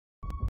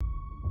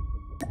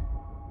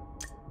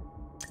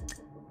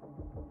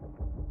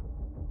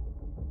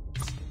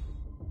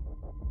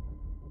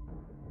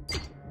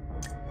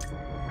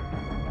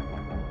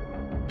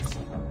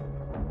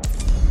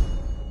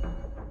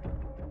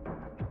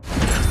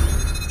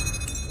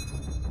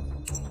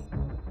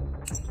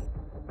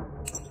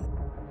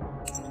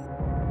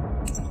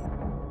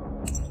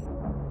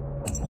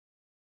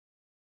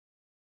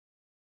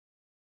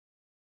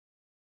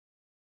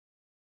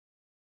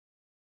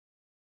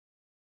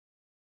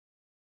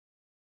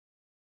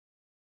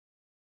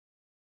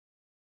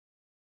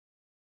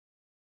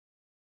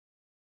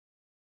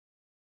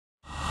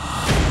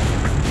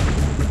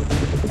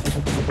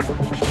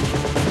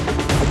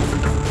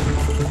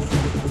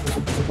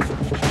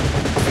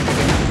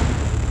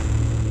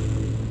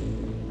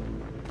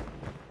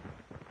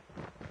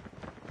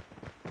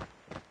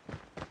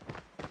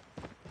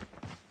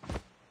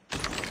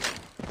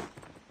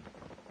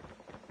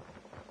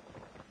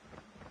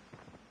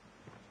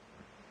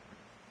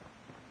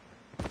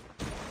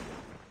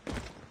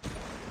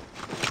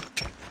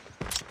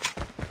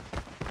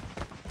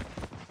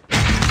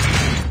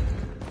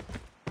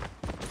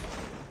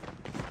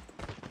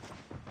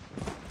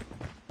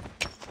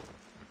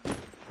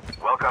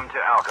Welcome to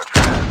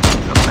Alcatraz.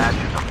 The match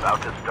is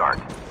about to start.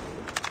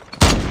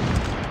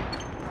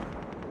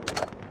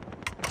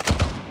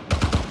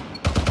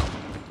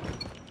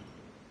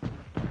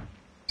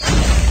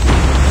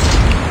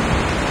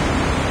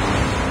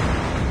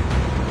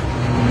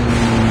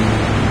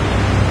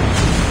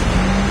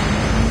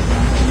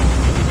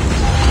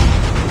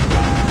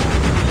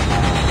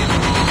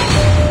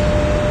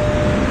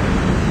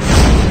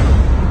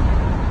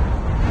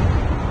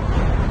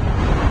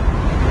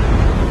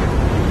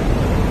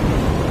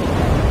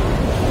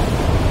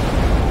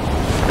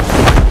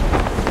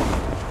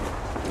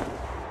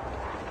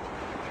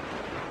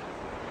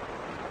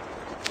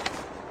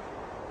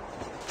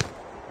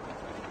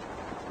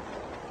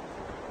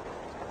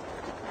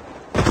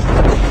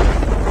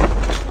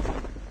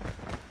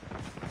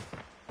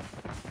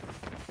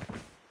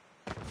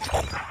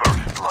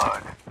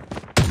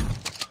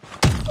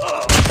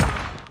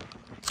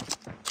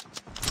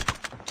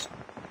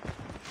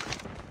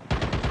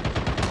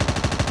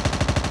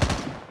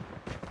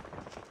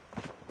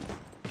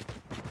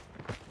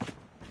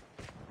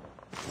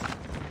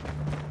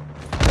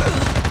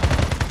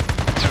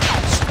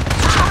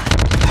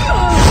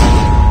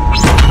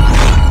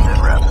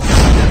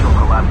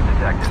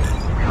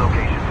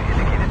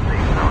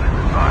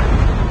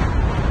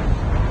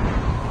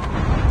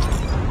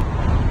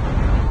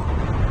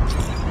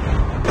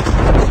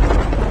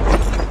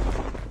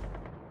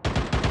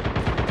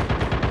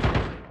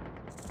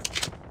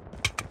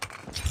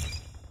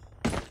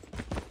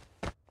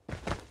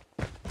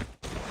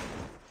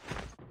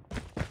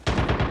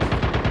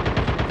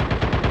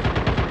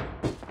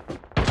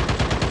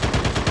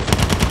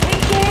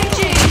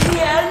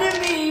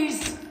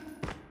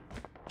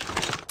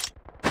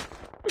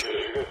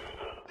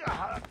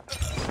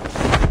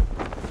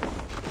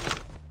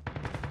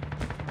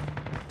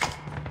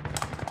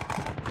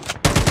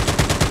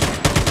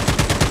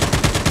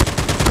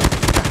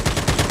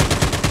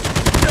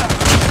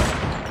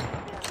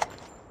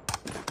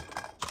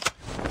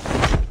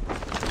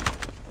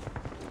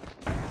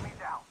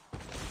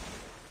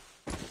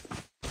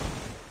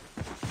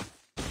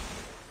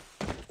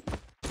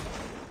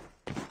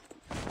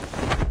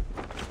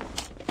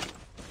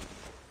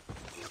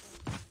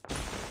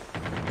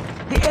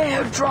 The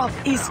airdrop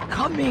is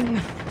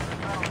coming.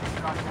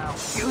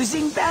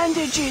 Using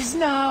bandages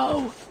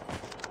now.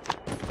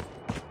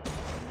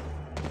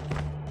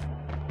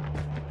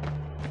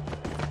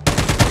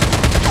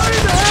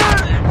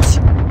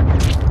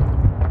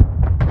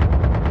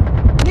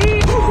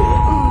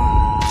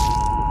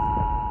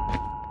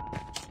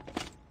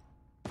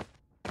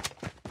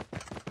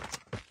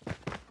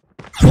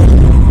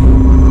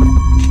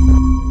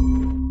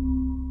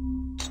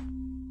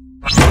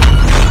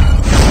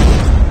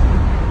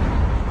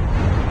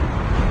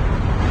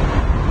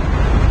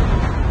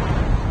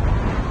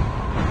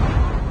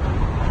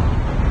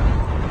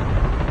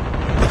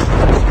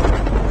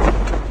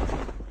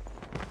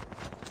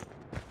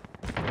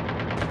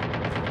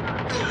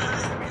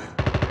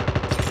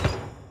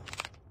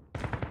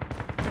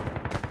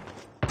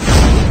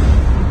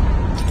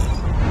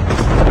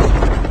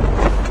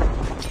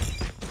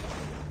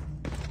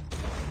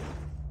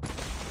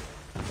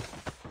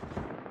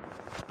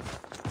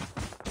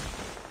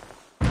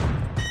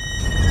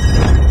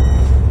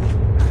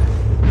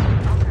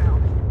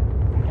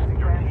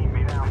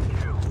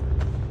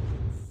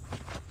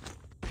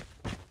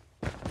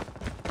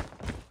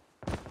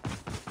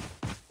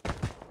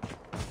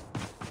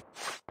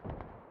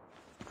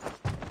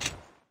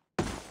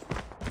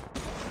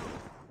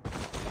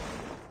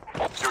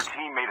 Your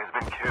teammate has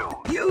been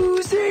killed.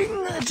 Using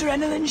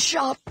adrenaline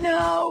shot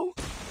now.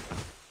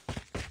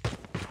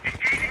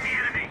 Engaging the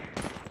enemy.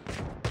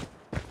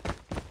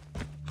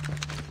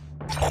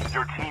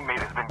 Your teammate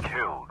has been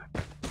killed.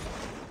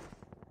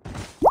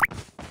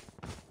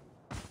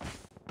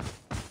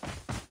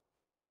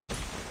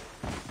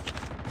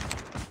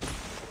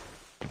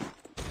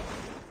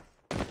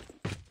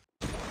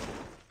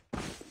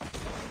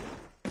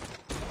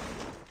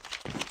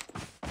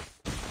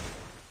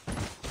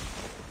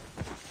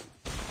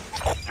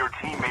 Your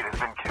teammate has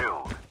been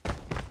killed.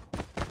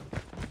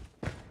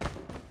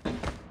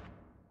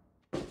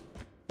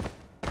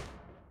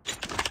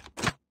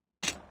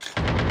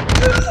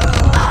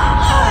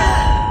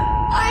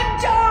 I'm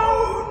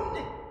down!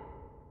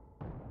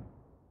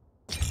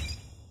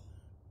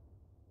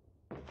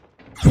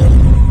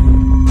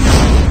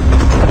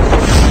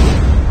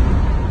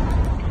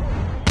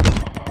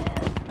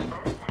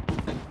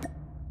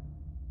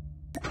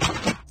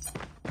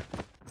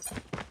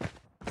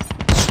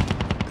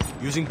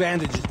 Using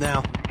bandages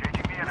now.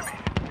 Engaging the enemy.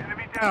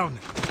 Enemy down.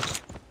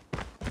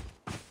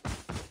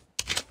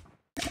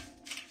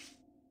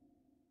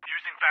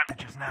 Using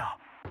bandages now.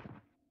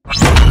 Be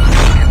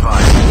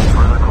advised,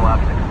 further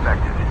collapse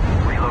expected.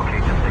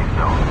 Relocate to safe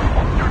zone.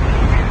 Your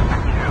teammate has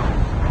been killed.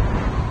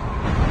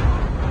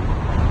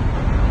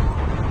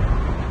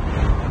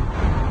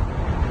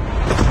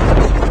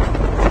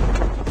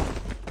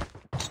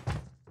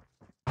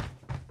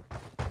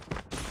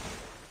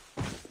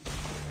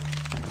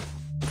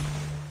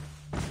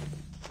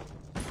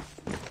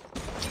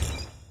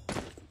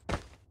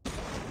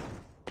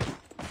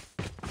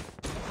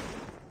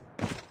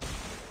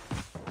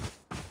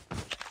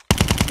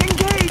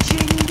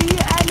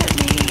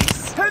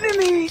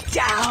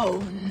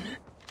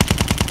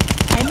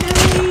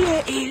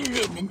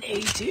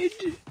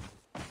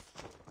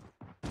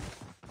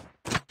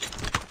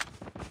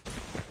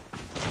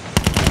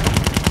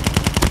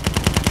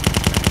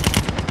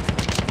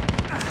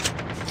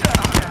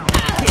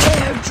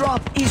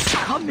 airdrop is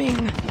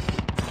coming.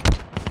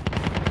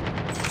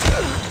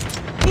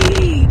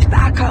 Need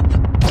backup.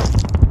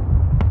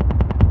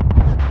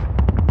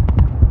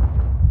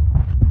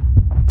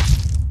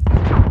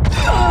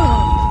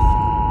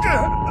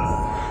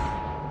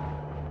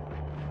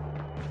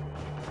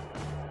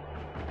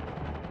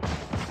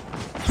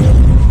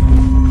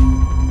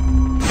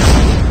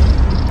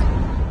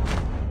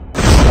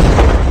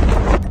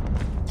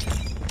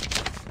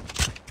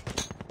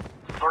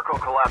 Circle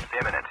collapse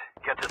imminent.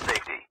 Get to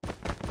safety.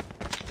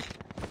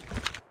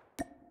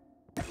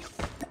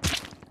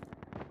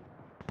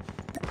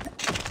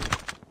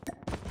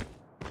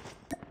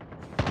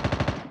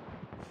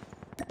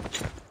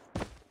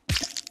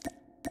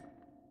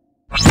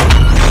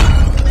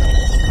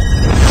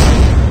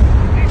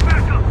 Need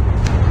backup.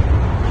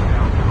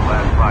 Down to the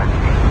last 5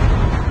 feet.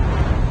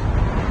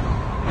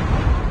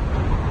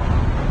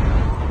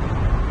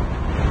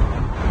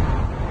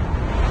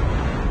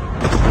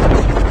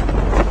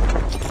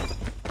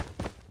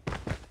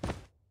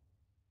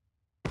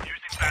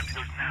 Using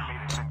bandages now.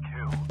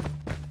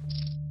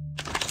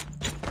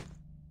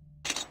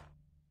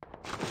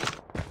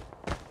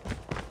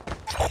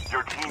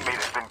 Your teammate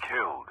has been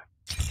killed.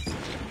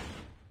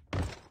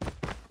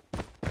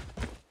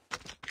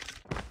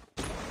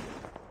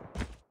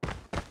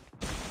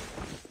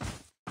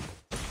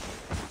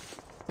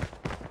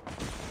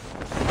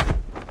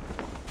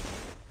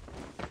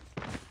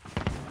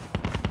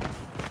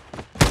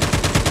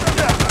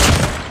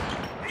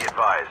 Be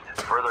advised,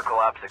 further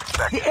collapse The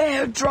expected.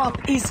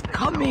 airdrop is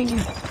coming.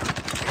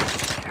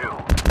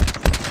 Killed.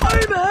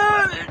 I'm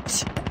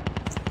hurt.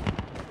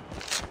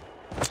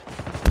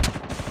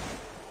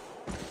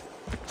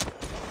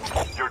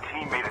 Your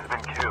teammate has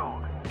been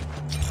killed.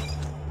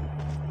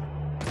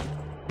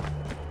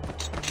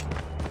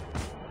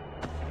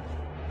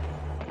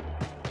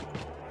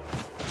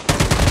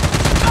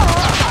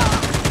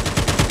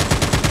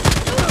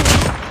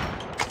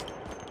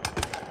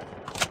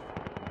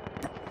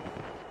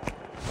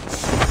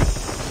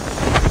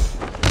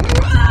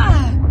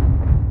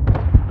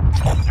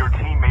 Your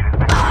teammate has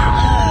been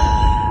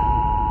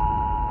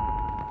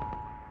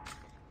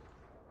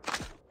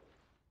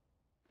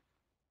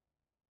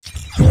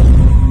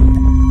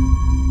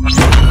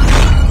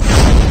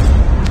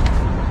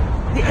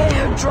The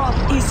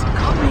airdrop is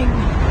coming.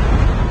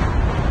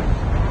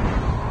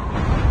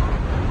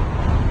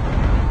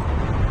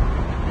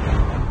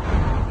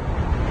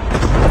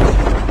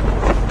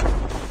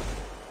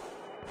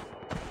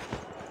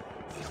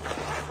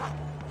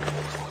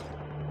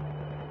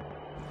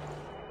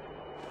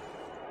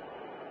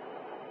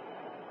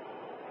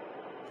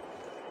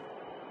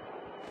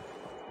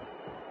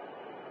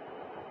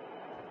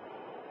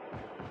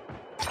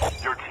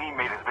 Your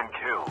teammate has been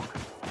killed.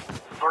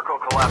 Circle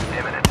collapse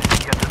imminent.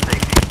 Get to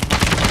safety.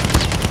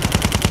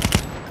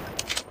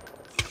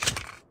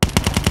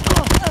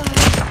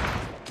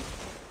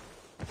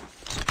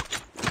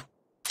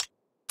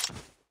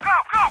 Go,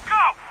 go,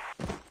 go!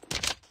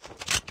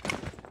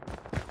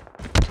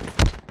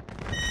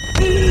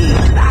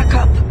 Need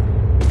backup.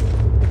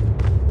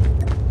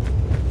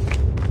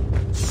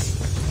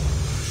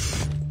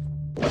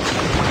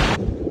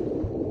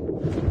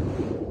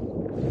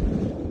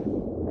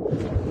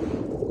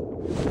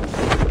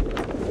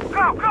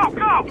 Go, go,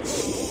 go!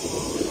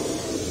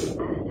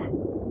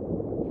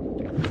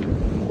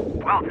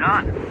 Well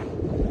done.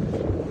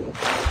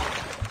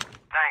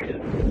 Thanks.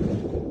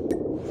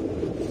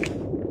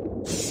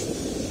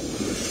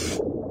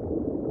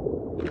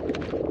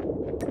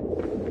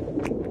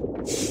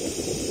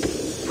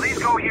 Please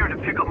go here to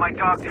pick up my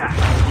dog tag.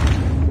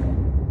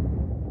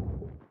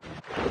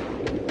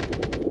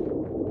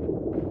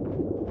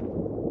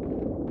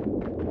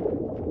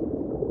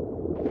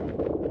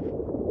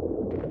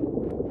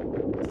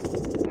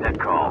 Net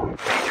call.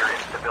 Major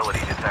instability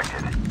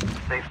detected.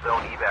 Safe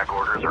zone evac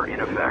orders are in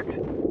effect.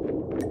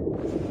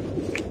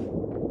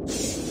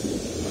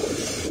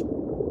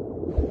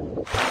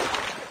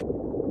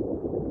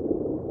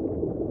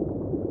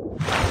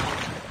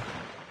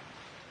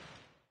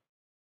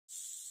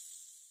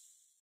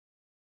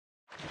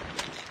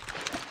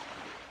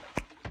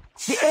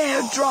 The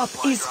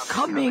airdrop is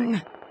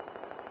coming.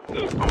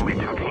 Only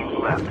 2 teams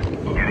left.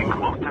 Getting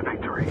close to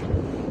victory.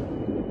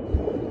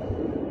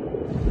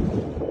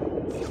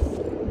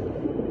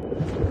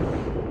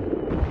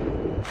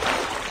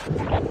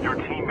 Your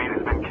teammate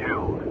has been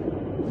killed.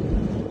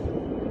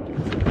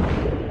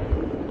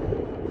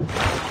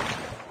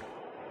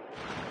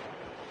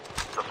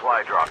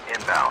 Supply drop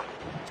inbound.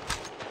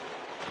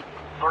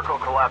 Circle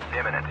collapse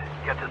imminent.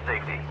 Get to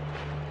safety.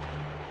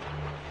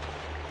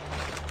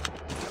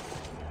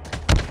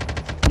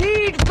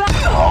 Need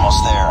backup.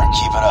 Almost there.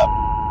 Keep it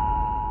up.